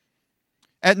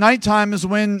 At nighttime is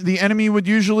when the enemy would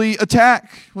usually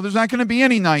attack. Well, there's not going to be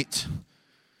any night.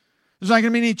 There's not going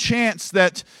to be any chance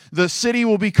that the city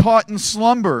will be caught in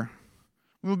slumber.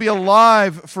 We will be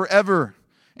alive forever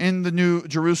in the New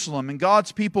Jerusalem. And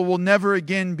God's people will never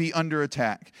again be under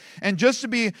attack. And just to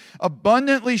be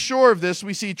abundantly sure of this,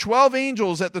 we see 12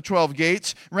 angels at the 12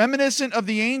 gates, reminiscent of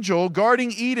the angel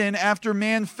guarding Eden after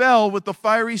man fell with the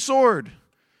fiery sword.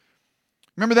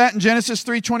 Remember that in Genesis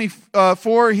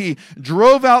 3:24, he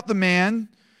drove out the man,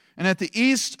 and at the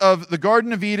east of the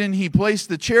Garden of Eden, he placed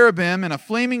the cherubim and a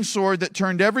flaming sword that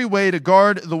turned every way to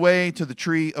guard the way to the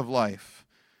tree of life.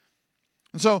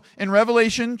 And so in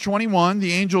Revelation 21,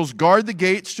 the angels guard the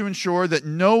gates to ensure that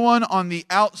no one on the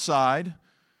outside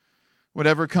would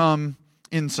ever come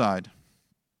inside.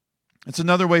 It's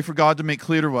another way for God to make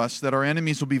clear to us that our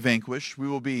enemies will be vanquished. We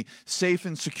will be safe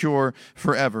and secure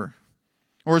forever.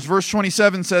 Or as verse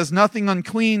 27 says, nothing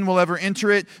unclean will ever enter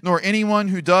it, nor anyone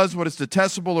who does what is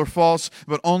detestable or false,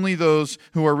 but only those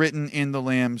who are written in the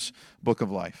Lamb's book of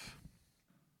life.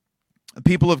 The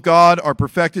people of God are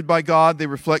perfected by God. They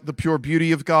reflect the pure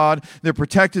beauty of God. They're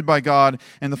protected by God.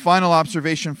 And the final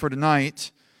observation for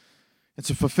tonight, it's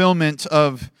a fulfillment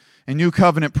of a new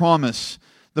covenant promise.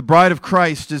 The bride of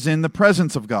Christ is in the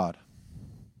presence of God.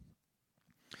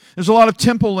 There's a lot of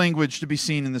temple language to be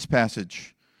seen in this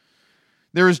passage.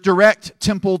 There is direct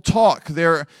temple talk.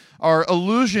 There are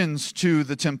allusions to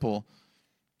the temple.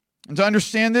 And to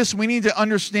understand this, we need to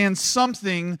understand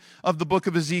something of the book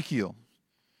of Ezekiel.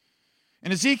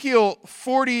 In Ezekiel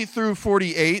 40 through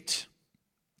 48,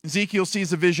 Ezekiel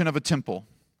sees a vision of a temple.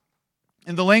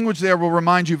 And the language there will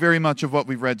remind you very much of what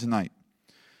we've read tonight.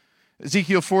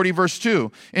 Ezekiel 40 verse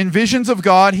 2, in visions of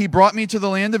God, He brought me to the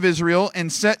land of Israel and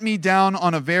set me down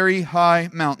on a very high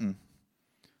mountain,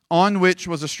 on which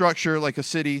was a structure like a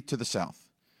city to the south.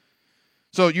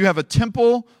 So you have a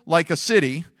temple like a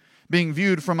city being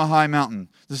viewed from a high mountain.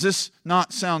 Does this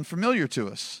not sound familiar to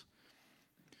us?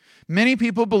 Many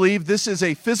people believe this is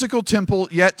a physical temple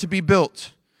yet to be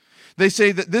built. They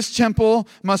say that this temple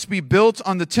must be built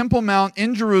on the Temple Mount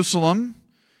in Jerusalem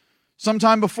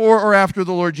sometime before or after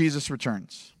the Lord Jesus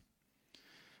returns.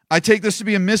 I take this to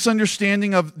be a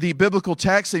misunderstanding of the biblical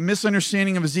text, a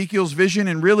misunderstanding of Ezekiel's vision,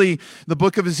 and really the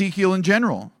book of Ezekiel in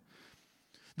general.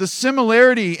 The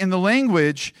similarity in the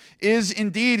language is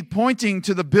indeed pointing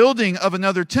to the building of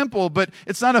another temple, but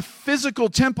it's not a physical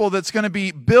temple that's going to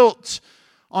be built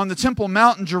on the Temple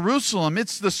Mount in Jerusalem.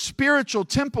 It's the spiritual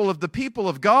temple of the people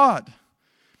of God.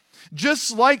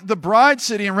 Just like the bride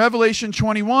city in Revelation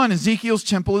 21, Ezekiel's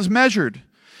temple is measured.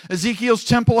 Ezekiel's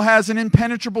temple has an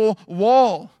impenetrable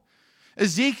wall.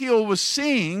 Ezekiel was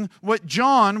seeing what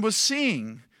John was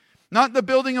seeing. Not the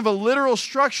building of a literal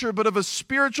structure, but of a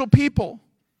spiritual people.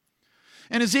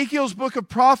 In Ezekiel's book of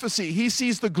prophecy, he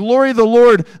sees the glory of the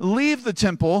Lord leave the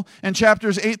temple in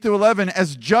chapters 8 through 11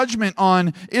 as judgment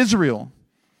on Israel.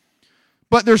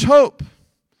 But there's hope.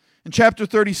 In chapter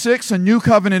 36, a new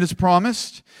covenant is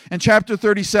promised. In chapter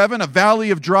 37, a valley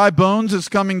of dry bones is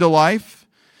coming to life.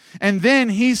 And then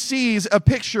he sees a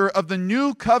picture of the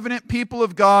new covenant people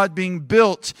of God being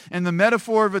built in the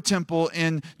metaphor of a temple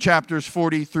in chapters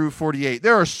 40 through 48.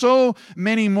 There are so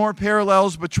many more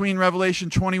parallels between Revelation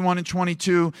 21 and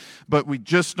 22, but we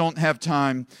just don't have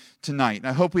time tonight. And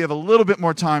I hope we have a little bit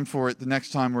more time for it the next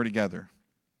time we're together.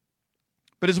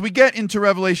 But as we get into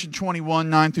Revelation 21,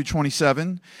 9 through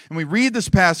 27, and we read this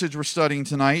passage we're studying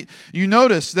tonight, you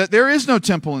notice that there is no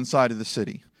temple inside of the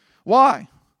city. Why?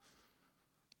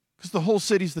 Because the whole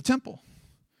city's the temple.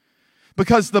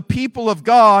 Because the people of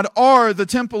God are the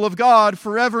temple of God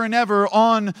forever and ever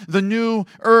on the new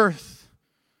earth.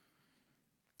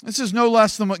 This is no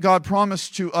less than what God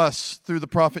promised to us through the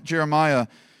prophet Jeremiah.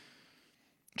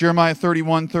 Jeremiah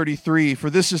 31:33, "For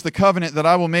this is the covenant that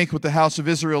I will make with the house of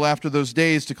Israel after those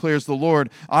days, declares the Lord.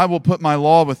 I will put my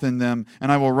law within them,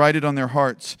 and I will write it on their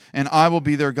hearts, and I will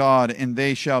be their God, and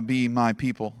they shall be my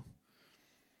people."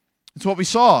 It's what we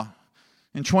saw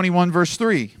in 21 verse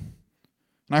 3.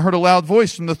 "And I heard a loud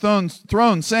voice from the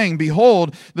throne saying,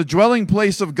 Behold, the dwelling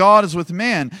place of God is with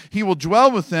man. He will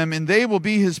dwell with them, and they will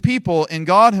be his people, and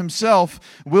God himself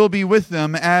will be with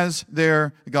them as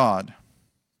their God."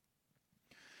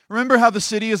 Remember how the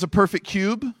city is a perfect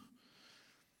cube?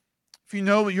 If you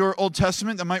know your Old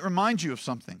Testament, that might remind you of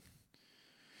something.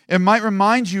 It might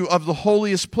remind you of the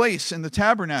holiest place in the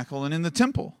tabernacle and in the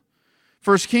temple.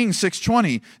 1 Kings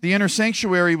 6:20, the inner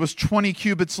sanctuary was 20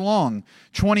 cubits long,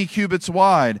 20 cubits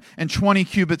wide, and 20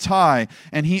 cubits high,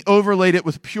 and he overlaid it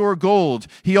with pure gold.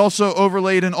 He also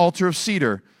overlaid an altar of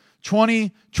cedar.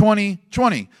 20, 20,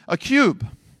 20, a cube.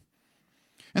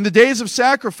 In the days of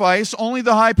sacrifice, only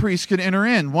the high priest could enter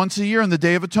in once a year on the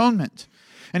Day of Atonement.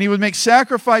 And he would make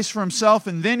sacrifice for himself,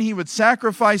 and then he would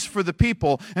sacrifice for the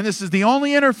people. And this is the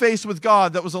only interface with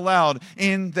God that was allowed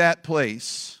in that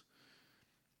place.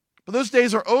 But those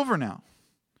days are over now.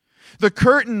 The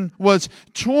curtain was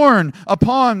torn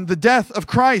upon the death of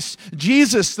Christ.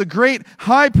 Jesus, the great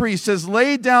high priest, has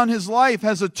laid down his life,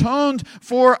 has atoned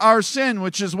for our sin,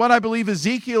 which is what I believe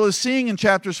Ezekiel is seeing in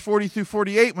chapters 40 through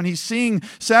 48 when he's seeing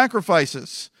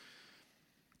sacrifices.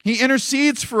 He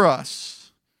intercedes for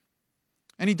us.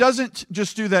 And he doesn't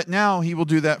just do that now, he will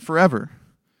do that forever.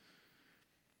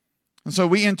 And so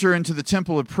we enter into the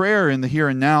temple of prayer in the here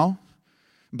and now.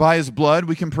 By his blood,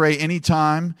 we can pray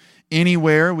anytime,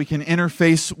 anywhere. We can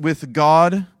interface with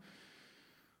God.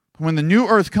 When the new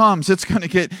earth comes, it's going to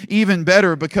get even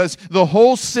better because the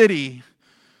whole city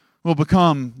will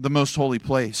become the most holy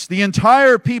place. The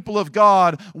entire people of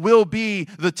God will be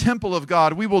the temple of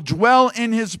God. We will dwell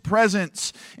in his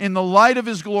presence in the light of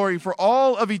his glory for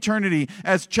all of eternity.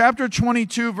 As chapter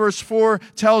 22, verse 4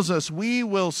 tells us, we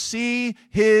will see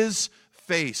his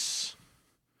face.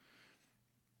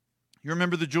 You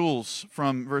remember the jewels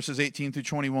from verses 18 through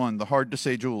 21, the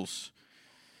hard-to-say jewels.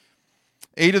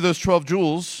 8 of those 12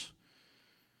 jewels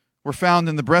were found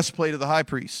in the breastplate of the high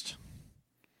priest,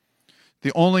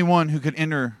 the only one who could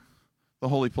enter the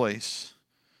holy place.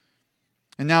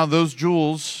 And now those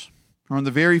jewels are on the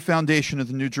very foundation of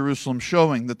the New Jerusalem,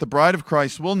 showing that the bride of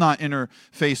Christ will not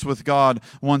interface with God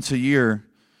once a year.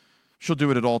 She'll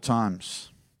do it at all times.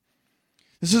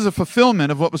 This is a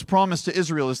fulfillment of what was promised to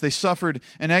Israel as they suffered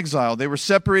in exile. They were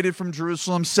separated from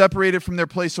Jerusalem, separated from their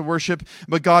place of worship,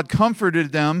 but God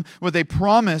comforted them with a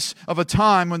promise of a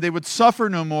time when they would suffer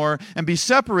no more and be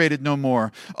separated no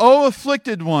more. O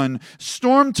afflicted one,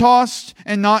 storm-tossed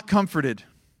and not comforted.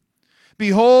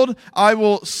 Behold, I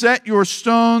will set your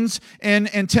stones in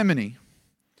antimony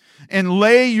and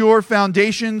lay your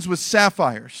foundations with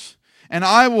sapphires, and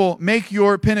I will make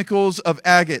your pinnacles of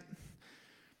agate,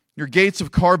 your gates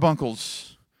of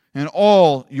carbuncles, and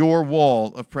all your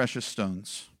wall of precious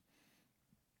stones.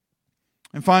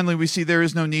 And finally, we see there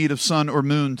is no need of sun or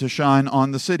moon to shine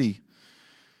on the city,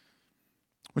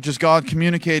 which is God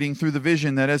communicating through the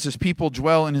vision that as his people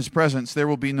dwell in his presence, there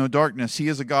will be no darkness. He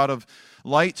is a God of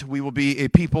light. We will be a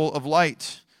people of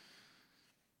light.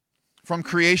 From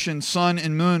creation, sun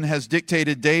and moon has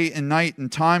dictated day and night and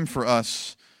time for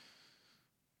us.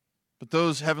 But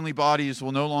those heavenly bodies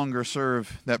will no longer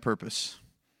serve that purpose.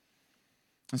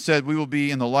 Instead, we will be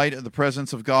in the light of the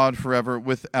presence of God forever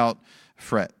without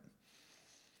fret.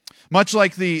 Much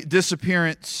like the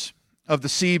disappearance of the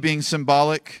sea being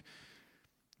symbolic,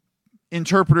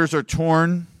 interpreters are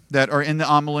torn that are in the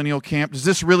amillennial camp. Does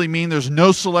this really mean there's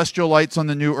no celestial lights on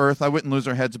the new earth? I wouldn't lose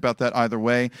our heads about that either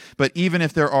way. But even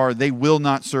if there are, they will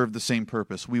not serve the same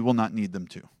purpose. We will not need them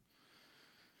to.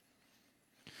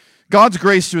 God's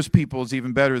grace to his people is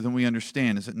even better than we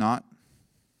understand, is it not?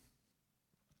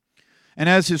 And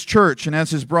as his church and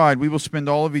as his bride, we will spend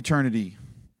all of eternity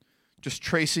just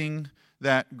tracing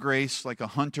that grace like a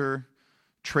hunter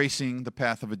tracing the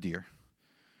path of a deer.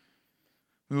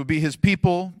 We will be his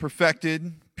people,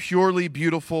 perfected, purely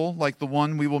beautiful, like the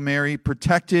one we will marry,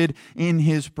 protected in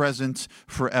his presence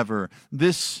forever.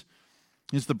 This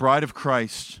is the bride of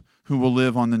Christ who will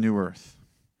live on the new earth.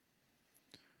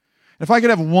 If I could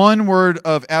have one word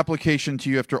of application to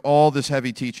you after all this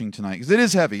heavy teaching tonight, because it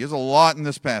is heavy, there's a lot in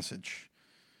this passage,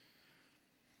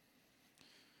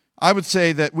 I would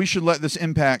say that we should let this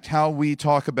impact how we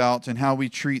talk about and how we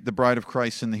treat the bride of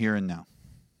Christ in the here and now.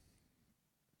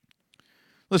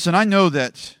 Listen, I know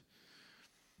that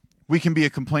we can be a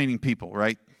complaining people,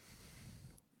 right?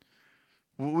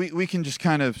 We can just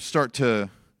kind of start to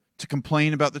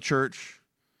complain about the church.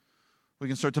 We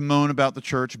can start to moan about the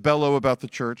church, bellow about the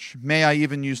church. May I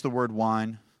even use the word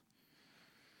whine?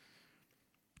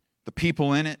 The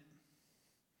people in it.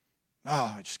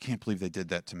 Oh, I just can't believe they did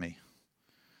that to me.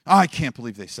 Oh, I can't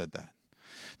believe they said that.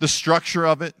 The structure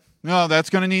of it. No, that's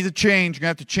going to need to change. You're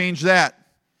going to have to change that.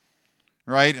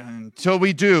 Right? Until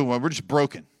we do, well, we're just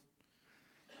broken.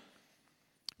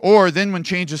 Or then when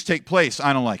changes take place,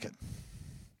 I don't like it.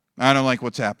 I don't like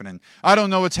what's happening. I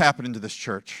don't know what's happening to this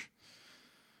church.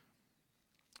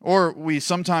 Or we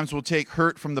sometimes will take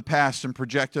hurt from the past and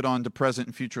project it onto present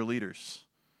and future leaders.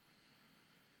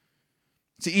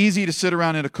 It's easy to sit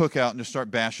around at a cookout and just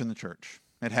start bashing the church.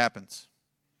 It happens.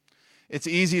 It's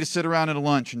easy to sit around at a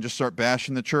lunch and just start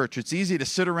bashing the church. It's easy to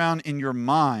sit around in your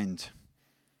mind,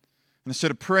 and instead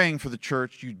of praying for the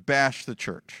church, you bash the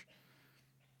church.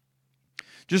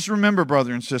 Just remember,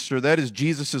 brother and sister, that is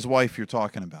Jesus' wife you're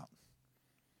talking about.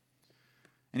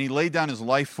 And he laid down his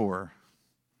life for her.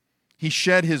 He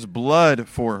shed his blood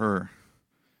for her.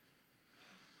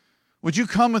 Would you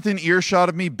come within earshot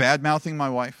of me bad-mouthing my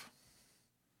wife?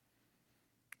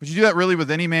 Would you do that really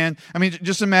with any man? I mean,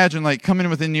 just imagine like coming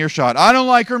within earshot. I don't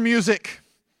like her music.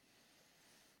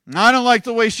 And I don't like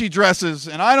the way she dresses.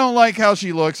 And I don't like how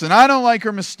she looks. And I don't like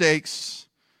her mistakes.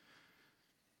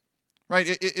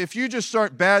 Right? If you just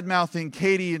start bad-mouthing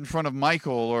Katie in front of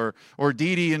Michael or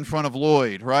Dee Dee in front of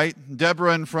Lloyd, right?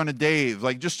 Deborah in front of Dave.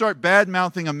 Like just start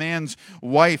bad-mouthing a man's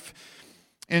wife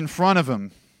in front of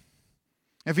him.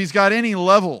 If he's got any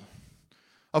level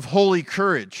of holy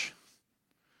courage,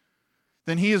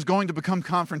 then he is going to become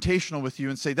confrontational with you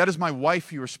and say, that is my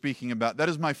wife you are speaking about. That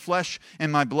is my flesh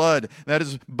and my blood. That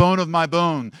is bone of my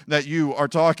bone that you are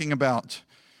talking about.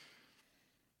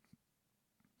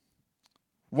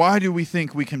 Why do we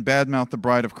think we can badmouth the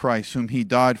bride of Christ, whom he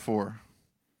died for,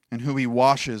 and who he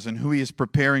washes, and who he is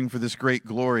preparing for this great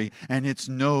glory, and it's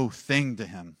no thing to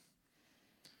him?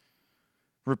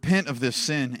 Repent of this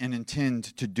sin and intend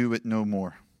to do it no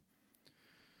more.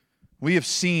 We have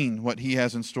seen what he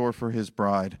has in store for his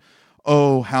bride.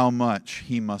 Oh, how much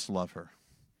he must love her.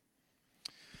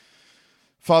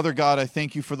 Father God, I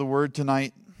thank you for the word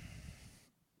tonight.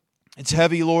 It's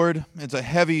heavy, Lord. It's a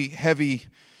heavy, heavy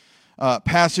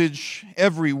passage.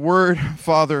 Every word,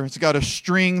 Father, it's got a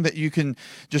string that you can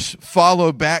just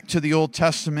follow back to the Old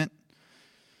Testament.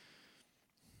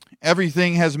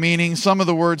 Everything has meaning. Some of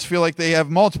the words feel like they have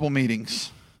multiple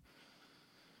meanings.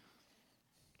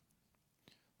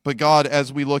 But God,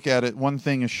 as we look at it, one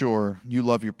thing is sure, you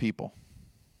love your people.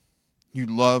 You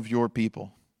love your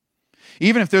people.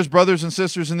 Even if there's brothers and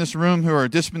sisters in this room who are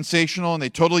dispensational and they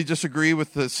totally disagree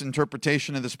with this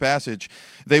interpretation of this passage,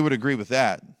 they would agree with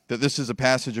that this is a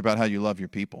passage about how you love your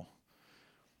people.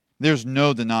 There's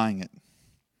no denying it.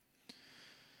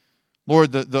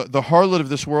 Lord, the harlot of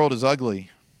this world is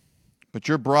ugly, but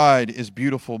your bride is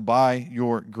beautiful by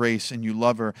your grace and you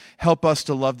love her. Help us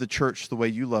to love the church the way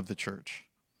you love the church.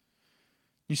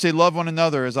 You say, love one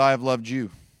another as I have loved you.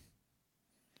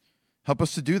 Help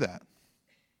us to do that.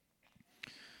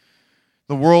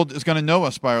 The world is going to know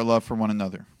us by our love for one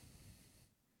another,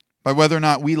 by whether or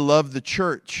not we love the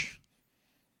church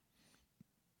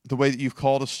the way that you've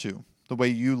called us to, the way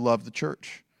you love the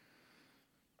church.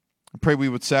 I pray we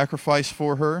would sacrifice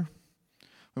for her,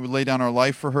 we would lay down our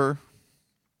life for her,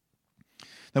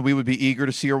 that we would be eager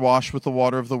to see her washed with the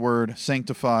water of the word,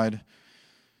 sanctified,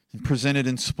 and presented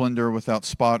in splendor without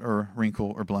spot or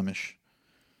wrinkle or blemish.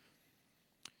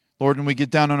 Lord, when we get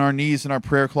down on our knees in our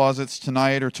prayer closets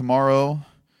tonight or tomorrow,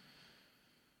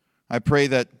 I pray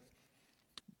that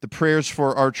the prayers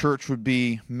for our church would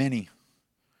be many.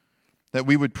 that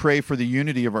we would pray for the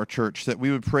unity of our church, that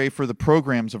we would pray for the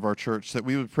programs of our church, that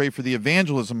we would pray for the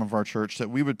evangelism of our church, that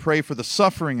we would pray for the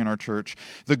suffering in our church,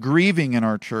 the grieving in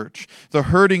our church, the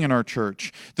hurting in our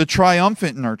church, the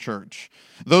triumphant in our church,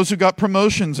 those who got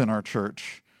promotions in our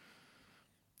church.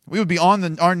 We would be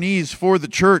on our knees for the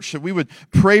church, that we would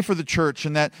pray for the church,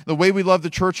 and that the way we love the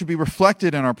church would be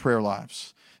reflected in our prayer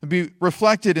lives. It would be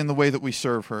reflected in the way that we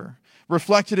serve her,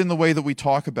 reflected in the way that we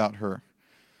talk about her.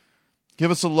 Give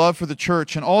us a love for the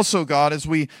church. And also, God, as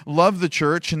we love the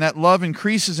church and that love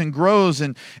increases and grows,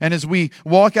 and as we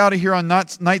walk out of here on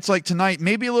nights like tonight,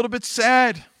 maybe a little bit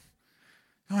sad,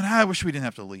 going, I wish we didn't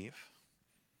have to leave.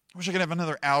 I wish I could have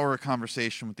another hour of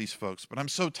conversation with these folks, but I'm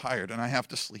so tired and I have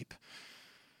to sleep.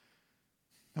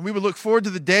 And we would look forward to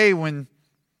the day when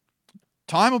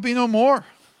time will be no more.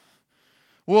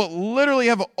 We'll literally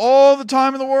have all the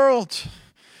time in the world.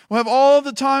 We'll have all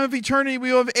the time of eternity.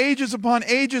 We will have ages upon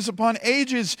ages upon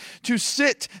ages to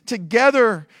sit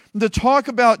together and to talk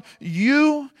about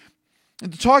you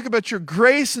and to talk about your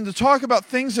grace and to talk about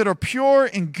things that are pure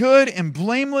and good and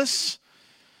blameless.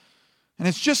 And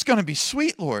it's just going to be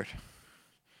sweet, Lord.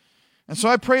 And so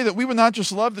I pray that we would not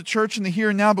just love the church in the here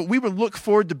and now, but we would look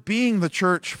forward to being the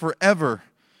church forever.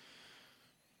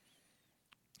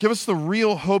 Give us the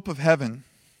real hope of heaven.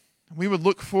 We would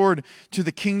look forward to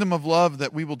the kingdom of love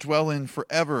that we will dwell in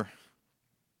forever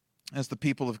as the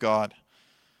people of God.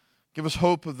 Give us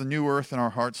hope of the new earth in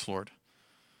our hearts, Lord.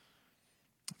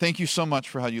 Thank you so much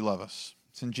for how you love us.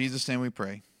 It's in Jesus' name we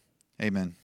pray.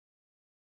 Amen.